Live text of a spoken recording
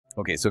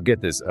Okay, so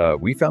get this.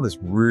 We found this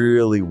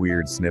really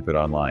weird snippet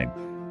online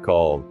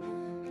called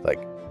like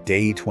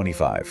Day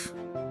 25.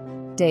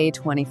 Day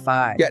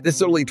 25. Yeah, this is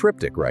totally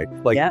triptych, right?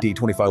 Like Yeah. Day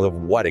 25 of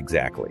what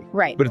exactly?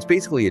 Right. But it's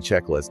basically a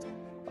checklist.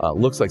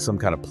 Looks like some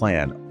kind of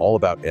plan all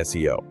about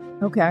SEO,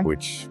 Okay.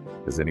 which,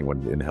 as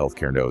anyone in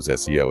healthcare knows,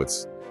 SEO,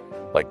 it's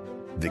like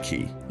the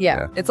key.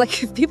 Yeah. It's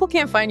like if people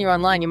can't find you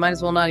online, you might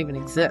as well not even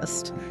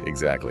exist.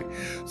 Exactly.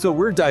 So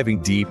we're diving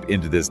deep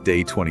into this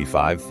Day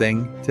 25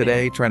 thing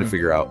today, trying to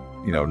figure out,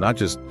 not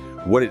just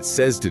what it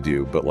says to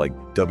do, but like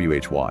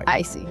WHY.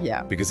 I see.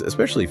 Yeah. Because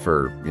especially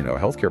for,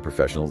 healthcare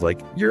professionals,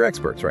 like you're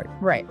experts, right?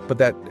 Right. But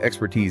that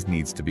expertise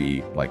needs to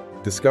be like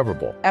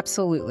discoverable.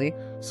 Absolutely.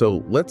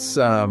 So let's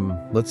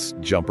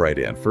jump right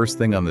in. First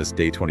thing on this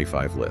Day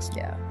 25 list.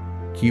 Yeah.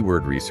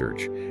 Keyword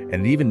research. And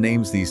it even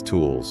names these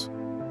tools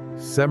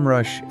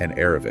SEMrush and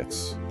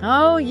Aravitz.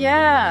 Oh,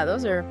 yeah.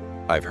 Those are...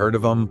 I've heard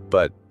of them,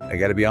 but I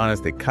got to be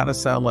honest, they kind of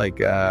sound like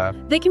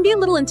They can be a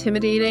little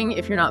intimidating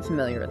if you're not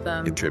familiar with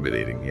them.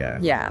 intimidating, yeah.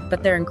 Yeah,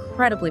 but they're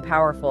incredibly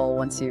powerful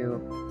once you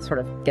sort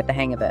of get the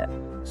hang of it.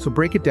 So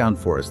break it down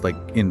for us, like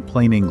in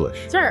plain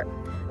English. Sure.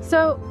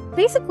 So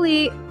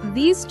basically,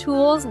 these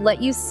tools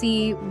let you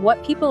see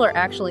what people are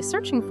actually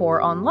searching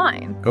for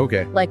online,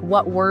 Okay. like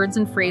what words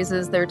and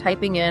phrases they're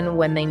typing in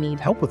when they need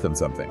help. Help with them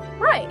something.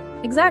 Right,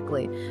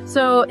 exactly.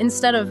 So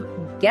instead of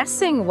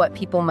guessing what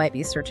people might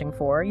be searching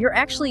for, you're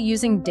actually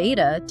using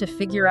data to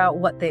figure out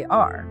what they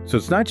are. So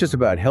it's not just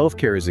about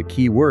healthcare as a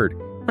key word.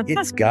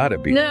 It's got to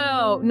be.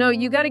 No,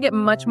 you got to get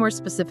much more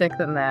specific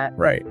than that.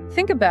 Right.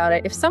 Think about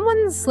it. If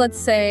someone's, let's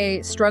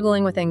say,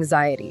 struggling with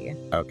anxiety,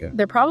 Okay.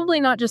 they're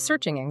probably not just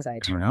searching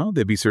anxiety. Well,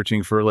 they'd be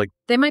searching for like,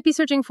 They might be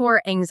searching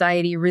for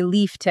anxiety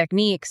relief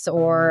techniques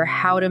or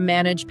how to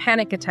manage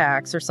panic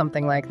attacks or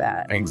something like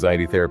that.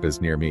 anxiety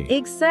therapist near me.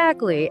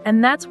 Exactly.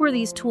 And that's where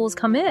these tools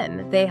come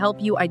in. They help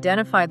you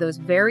identify those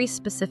very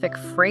specific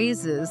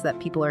phrases that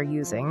people are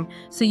using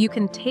so you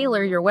can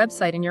tailor your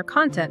website and your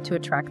content to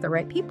attract the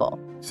right people.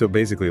 So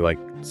basically like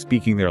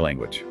speaking their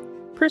language.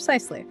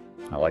 Precisely.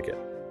 I like it.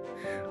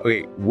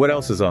 Okay, what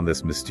else is on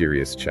this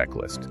mysterious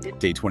checklist?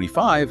 Day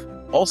 25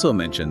 also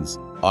mentions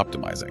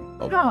optimizing.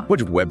 A Oh.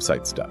 bunch of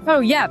website stuff.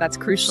 Oh, yeah, that's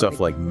crucial. Stuff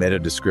like meta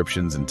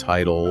descriptions and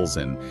titles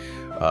and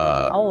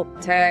alt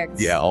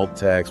text. alt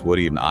text, what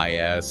even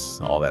IS,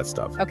 all that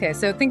stuff. Okay,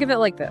 so think of it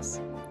like this.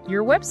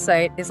 Your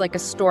website is like a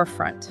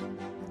storefront.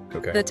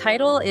 Okay. The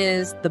title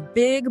is the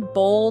big,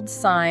 bold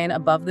sign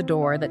above the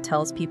door that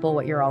tells people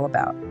what you're all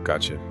about.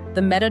 Gotcha.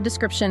 The meta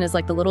description is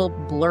like the little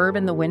blurb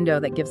in the window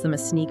that gives them a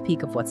sneak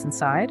peek of what's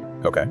inside.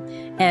 Okay.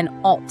 And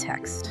alt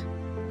text,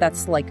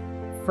 that's like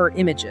for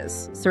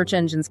images. Search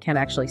engines can't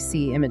actually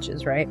see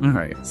images, right? All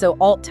right. So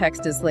alt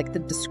text is like the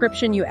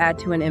description you add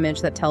to an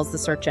image that tells the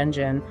search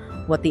engine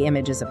what the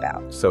image is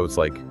about. So it's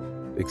like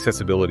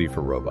accessibility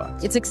for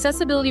robots. It's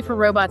accessibility for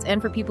robots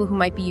and for people who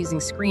might be using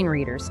screen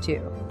readers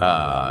too.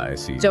 I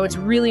see. So it's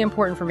really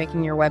important for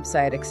making your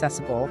website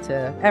accessible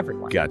to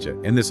everyone. Gotcha.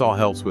 And this all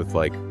helps with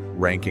like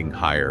ranking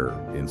higher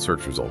in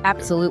search results.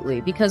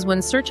 Absolutely, because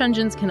when search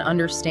engines can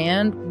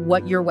understand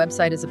what your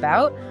website is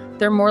about,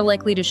 they're more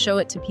likely to show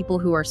it to people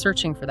who are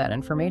searching for that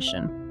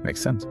information.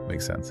 Makes sense.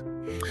 Makes sense.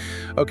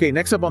 Okay,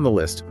 next up on the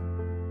list,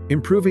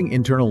 improving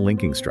internal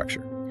linking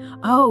structure.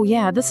 Oh,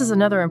 yeah, this is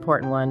another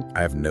important one.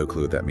 I have no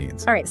clue what that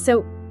means. All right,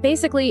 so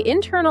basically,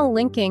 internal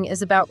linking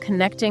is about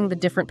connecting the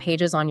different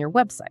pages on your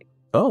website.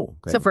 Oh.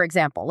 Okay. So for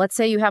example, let's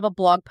say you have a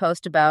blog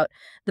post about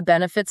the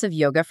benefits of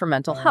yoga for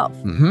mental health.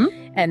 Mm-hmm.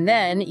 And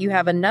then you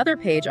have another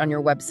page on your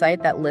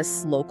website that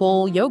lists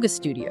local yoga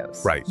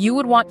studios. Right. You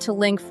would want to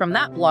link from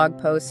that blog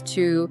post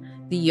to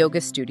the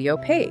yoga studio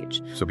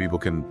page. So people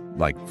can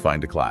like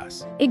find a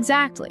class.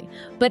 Exactly.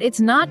 But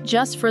it's not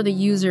just for the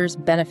user's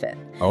benefit.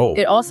 Oh.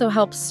 It also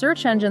helps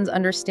search engines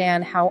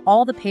understand how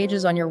all the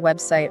pages on your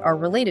website are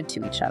related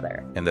to each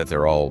other. And that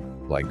they're all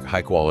like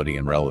high quality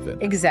and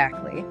relevant.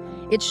 Exactly.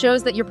 It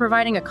shows that you're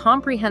providing a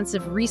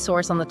comprehensive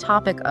resource on the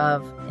topic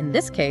of, in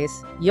this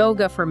case,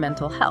 yoga for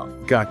mental health.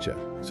 Gotcha.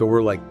 So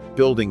we're like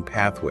building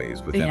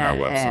pathways within our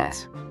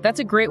websites.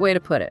 That's a great way to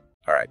put it.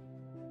 All right.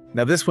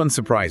 Now this one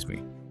surprised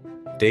me.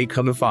 Day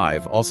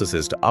 25 also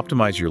says to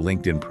optimize your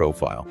LinkedIn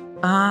profile.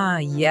 Ah,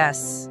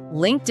 yes.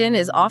 LinkedIn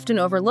is often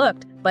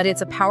overlooked, but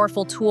it's a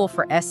powerful tool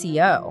for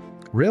SEO.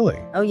 Really?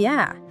 Oh,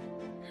 yeah.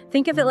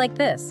 Think of it like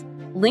this.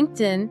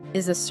 LinkedIn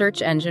is a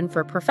search engine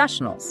for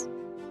professionals.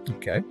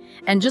 Okay.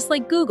 And just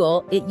like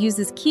Google, it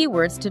uses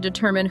keywords to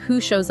determine who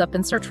shows up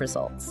in search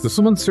results. So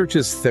someone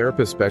searches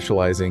therapist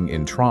specializing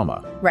in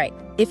trauma. Right.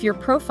 If your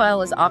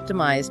profile is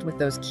optimized with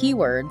those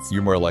keywords,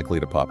 You're more likely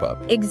to pop up.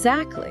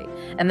 exactly.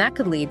 And that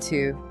could lead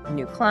to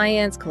new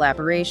clients,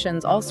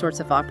 collaborations, all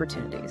sorts of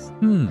opportunities.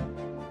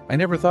 I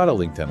never thought of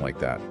LinkedIn like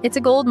that. It's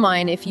a gold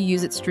mine if you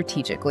use it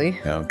strategically.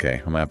 Okay,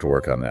 I'm gonna have to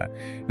work on that.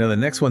 Now the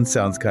next one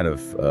sounds kind of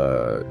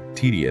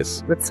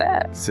tedious. What's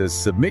that? It says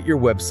submit your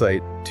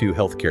website to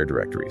healthcare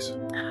directories.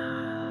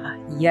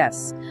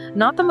 Yes.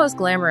 Not the most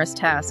glamorous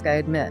task, I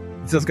admit.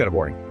 It sounds kind of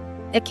boring.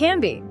 It can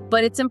be,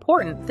 but it's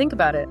important. Think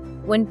about it.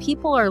 When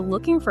people are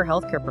looking for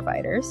healthcare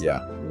providers,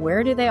 Yeah.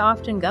 where do they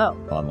often go?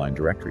 Online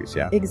directories,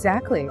 yeah.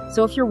 Exactly.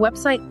 So if your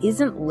website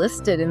isn't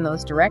listed in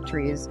those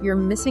directories, you're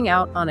missing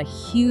out on a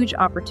huge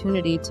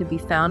opportunity to be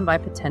found by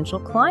potential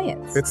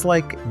clients. It's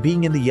like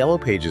being in the yellow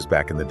pages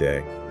back in the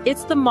day.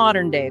 It's the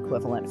modern day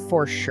equivalent,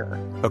 for sure.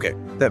 Okay,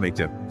 that makes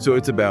sense. So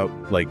it's about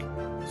like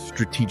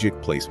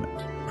strategic placement.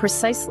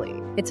 Precisely.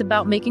 It's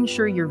about making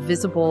sure you're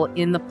visible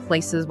in the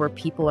places where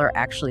people are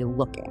actually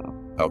looking.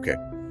 Okay.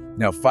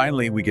 Now,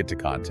 finally, we get to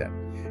content.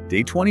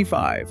 Day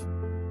 25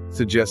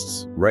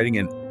 suggests writing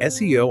an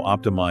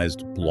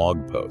SEO-optimized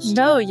blog post.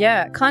 No,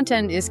 yeah,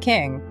 content is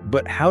king.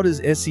 But how does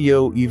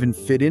SEO even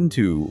fit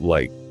into,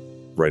 like,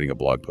 writing a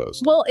blog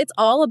post? Well, it's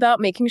all about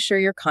making sure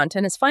your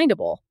content is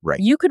findable. Right.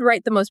 You could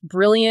write the most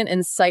brilliant,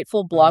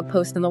 insightful blog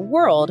post in the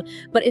world,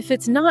 but if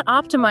it's not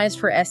optimized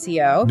for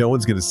SEO... no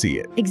one's going to see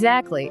it.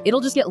 Exactly.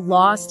 It'll just get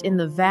lost in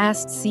the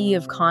vast sea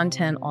of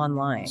content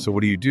online. So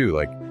what do you do?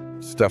 Like,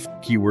 stuff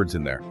keywords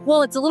in there?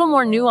 Well, it's a little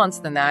more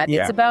nuanced than that.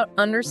 Yeah. It's about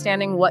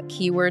understanding what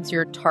keywords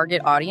your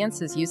target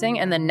audience is using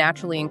and then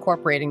naturally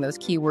incorporating those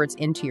keywords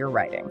into your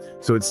writing.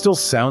 So it still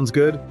sounds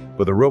good,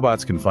 but the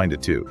robots can find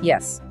it too.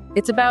 Yes.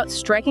 It's about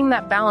striking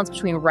that balance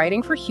between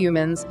writing for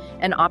humans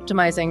and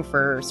optimizing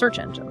for search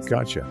engines.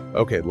 Gotcha.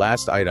 Okay,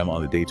 last item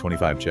on the Day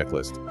 25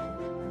 checklist.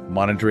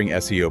 Monitoring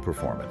SEO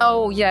performance.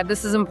 Oh, yeah,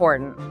 this is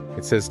important.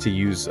 It says to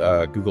use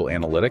Google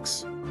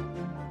Analytics.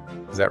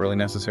 Is that really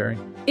necessary?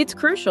 It's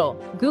crucial.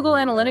 Google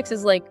Analytics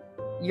is like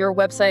your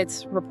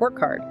website's report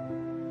card.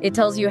 It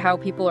tells you how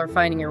people are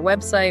finding your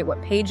website,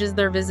 what pages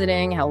they're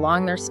visiting, how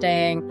long they're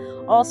staying,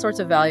 all sorts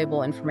of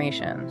valuable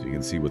information. So you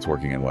can see what's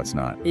working and what's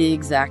not.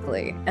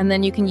 Exactly. And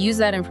then you can use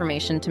that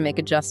information to make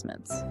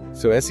adjustments.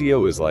 So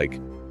SEO is like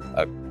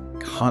a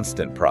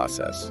constant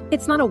process.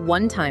 It's not a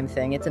one-time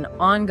thing. It's an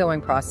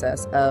ongoing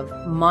process of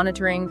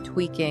monitoring,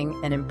 tweaking,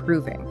 and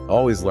improving.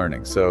 Always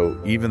learning. So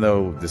even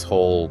though this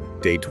whole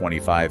Day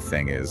 25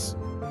 thing is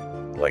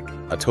like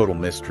a total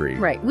mystery.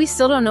 Right. We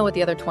still don't know what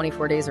the other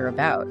 24 days are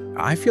about.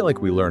 I feel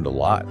like we learned a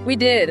lot. We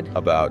did.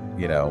 About,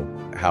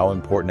 how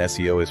important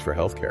SEO is for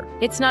healthcare.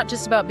 It's not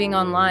just about being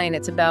online.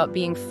 It's about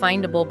being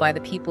findable by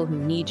the people who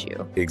need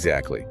you.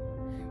 Exactly.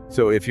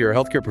 So if you're a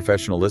healthcare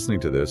professional listening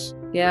to this,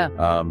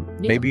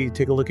 maybe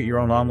take a look at your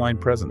own online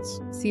presence.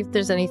 See if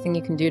there's anything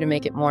you can do to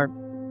make it more,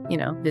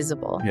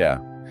 visible. Yeah.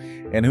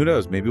 And who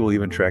knows, maybe we'll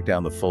even track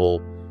down the full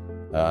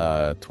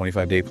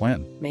 25-day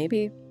plan.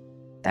 Maybe.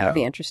 That would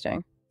be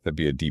interesting. That'd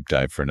be a deep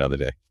dive for another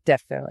day.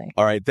 Definitely.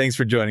 All right. Thanks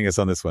for joining us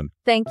on this one.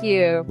 Thank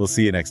you. We'll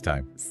see you next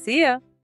time. See ya.